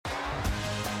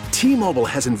T-Mobile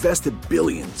has invested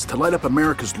billions to light up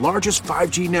America's largest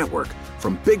 5G network,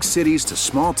 from big cities to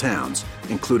small towns,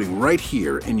 including right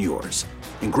here in yours.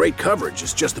 And great coverage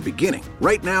is just the beginning.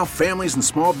 Right now, families and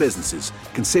small businesses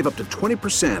can save up to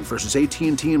 20% versus AT&T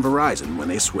and Verizon when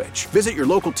they switch. Visit your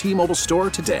local T-Mobile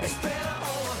store today.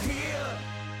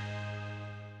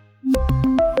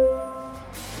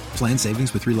 Plan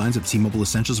savings with 3 lines of T-Mobile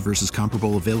Essentials versus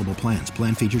comparable available plans.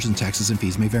 Plan features and taxes and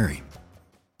fees may vary.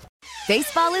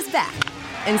 Baseball is back,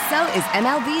 and so is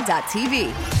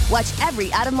MLB.tv. Watch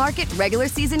every out-of-market regular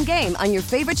season game on your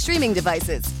favorite streaming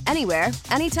devices, anywhere,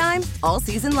 anytime, all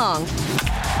season long.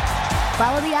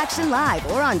 Follow the action live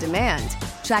or on demand.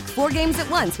 Track 4 games at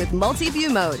once with multi-view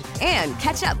mode and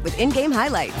catch up with in-game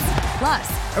highlights.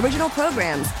 Plus, original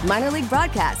programs, minor league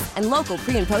broadcasts, and local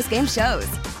pre- and post-game shows.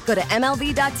 Go to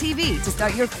MLB.tv to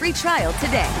start your free trial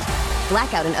today.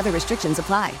 Blackout and other restrictions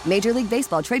apply. Major League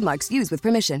Baseball trademarks used with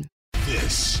permission.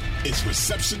 This is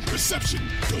Reception,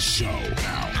 the show.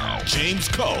 Now, James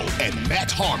Cole and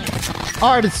Matt Harmon.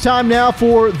 All right, it's time now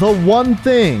for The One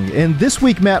Thing. And this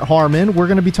week, Matt Harmon, we're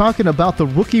going to be talking about the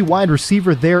rookie wide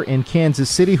receiver there in Kansas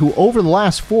City, who over the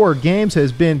last 4 games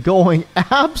has been going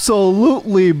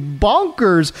absolutely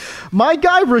bonkers. My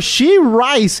guy, Rashee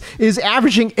Rice, is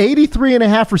averaging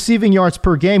 83.5 receiving yards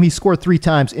per game. He scored 3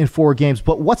 times in 4 games.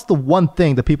 But what's the one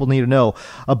thing that people need to know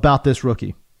about this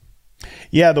rookie?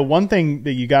 Yeah, the one thing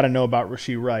that you got to know about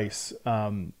Rashee Rice,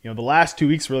 the last 2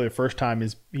 weeks, really the first time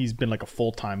he's been like a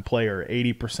full-time player,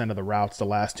 80% of the routes the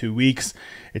last 2 weeks.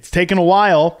 It's taken a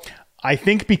while, I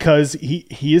think, because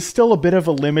he is still a bit of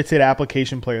a limited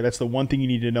application player. That's the one thing you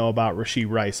need to know about Rashee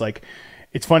Rice. Like,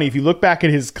 it's funny, if you look back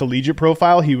at his collegiate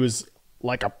profile, he was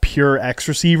like a pure X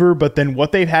receiver, but then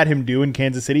what they've had him do in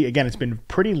Kansas City, again, it's been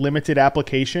pretty limited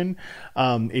application.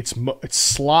 It's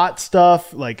slot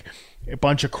stuff, like a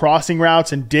bunch of crossing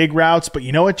routes and dig routes. But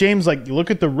you know what, James? Like, you look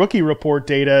at the rookie report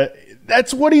data,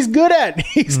 that's what he's good at.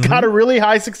 He's got a really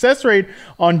high success rate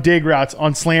on dig routes,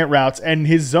 on slant routes, and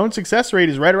his zone success rate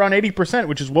is right around 80%,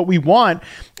 which is what we want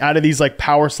out of these like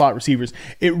power slot receivers.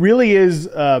 It really is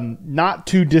not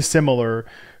too dissimilar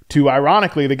to,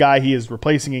 ironically, the guy he is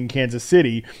replacing in Kansas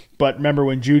City. But remember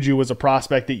when Juju was a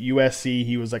prospect at USC,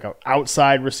 he was like an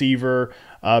outside receiver,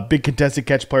 big contested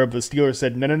catch player. But the Steelers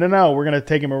said, no, we're going to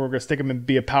take him and we're going to stick him and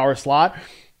be a power slot.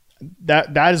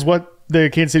 That is what the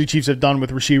Kansas City Chiefs have done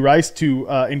with Rashee Rice to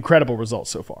incredible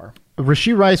results so far.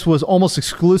 Rashee Rice was almost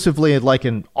exclusively like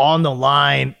an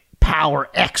on-the-line power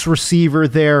X receiver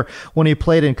there when he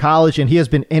played in college, and he has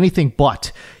been anything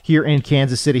but here in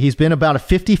Kansas City. He's been about a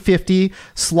 50-50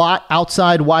 slot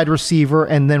outside wide receiver,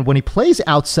 and then when he plays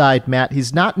outside, Matt,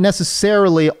 he's not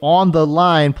necessarily on the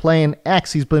line playing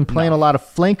X. He's been playing a lot of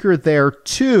flanker there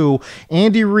too.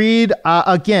 Andy Reid,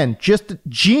 again, just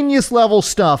genius level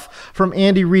stuff from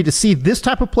Andy Reid to see this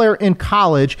type of player in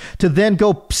college to then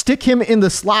go stick him in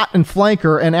the slot and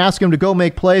flanker and ask him to go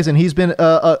make plays, and he's been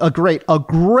a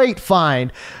great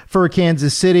find for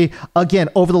Kansas City. Again,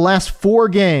 over the last 4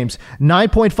 games,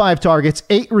 9.5 targets,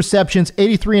 8 receptions,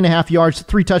 83.5 yards,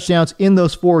 3 touchdowns in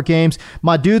those 4 games.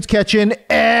 My dude's catching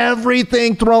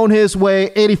everything thrown his way,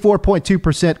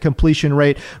 84.2% completion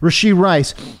rate. Rashee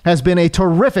Rice has been a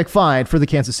terrific find for the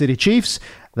Kansas City Chiefs.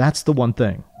 That's the one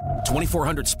thing.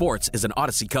 2400 Sports is an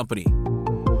Odyssey company.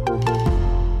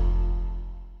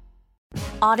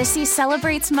 Odyssey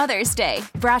celebrates Mother's Day,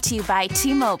 brought to you by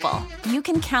T-Mobile. You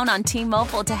can count on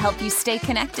T-Mobile to help you stay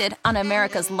connected on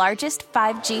America's largest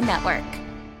 5G network.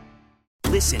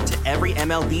 Listen to every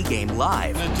MLB game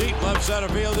live. In the deep left center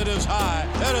field, it is high,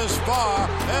 it is far,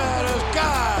 it is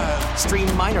gone.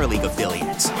 Stream minor league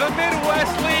affiliates. The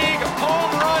Midwest League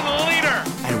home run leader.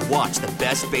 And watch the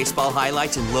best baseball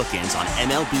highlights and look-ins on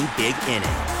MLB Big Inning.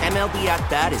 MLB At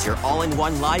Bat is your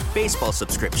all-in-one live baseball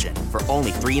subscription for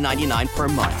only $3.99 per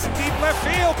month. Deep left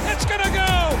field, it's gonna go.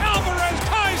 Alvarez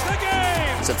ties the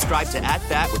game. Subscribe to At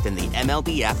Bat within the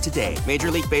MLB app today. Major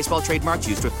League Baseball trademarks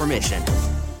used with permission.